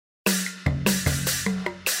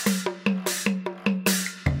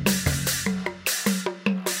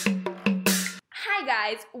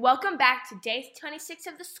welcome back to day 26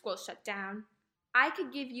 of the school shutdown. I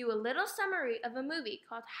could give you a little summary of a movie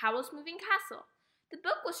called Howl's Moving Castle. The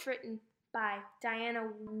book was written by Diana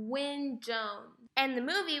Wynne Jones, and the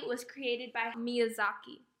movie was created by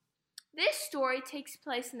Miyazaki. This story takes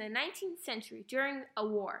place in the 19th century during a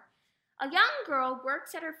war. A young girl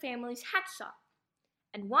works at her family's hat shop,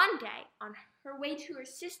 and one day, on her way to her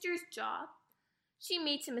sister's job, she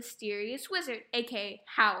meets a mysterious wizard, aka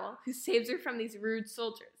Howl, who saves her from these rude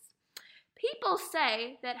soldiers. People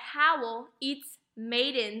say that Howl eats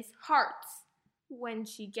maidens' hearts. When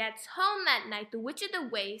she gets home that night, the Witch of the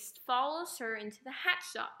Waste follows her into the hat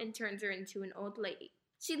shop and turns her into an old lady.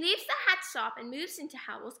 She leaves the hat shop and moves into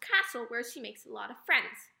Howl's castle, where she makes a lot of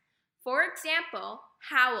friends. For example,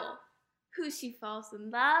 Howl, who she falls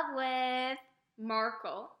in love with,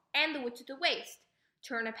 Markle, and the Witch of the Waste,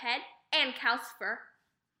 Turniphead, and Calcifer,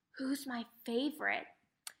 who's my favorite.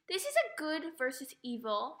 This is a good versus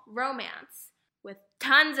evil romance with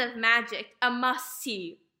tons of magic, a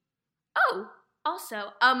must-see. Oh, also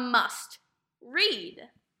a must-read.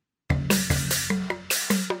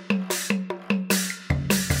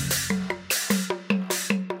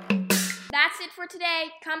 That's it for today.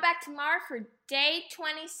 Come back tomorrow for day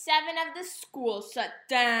 27 of the school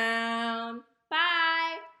shutdown.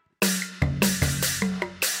 Bye.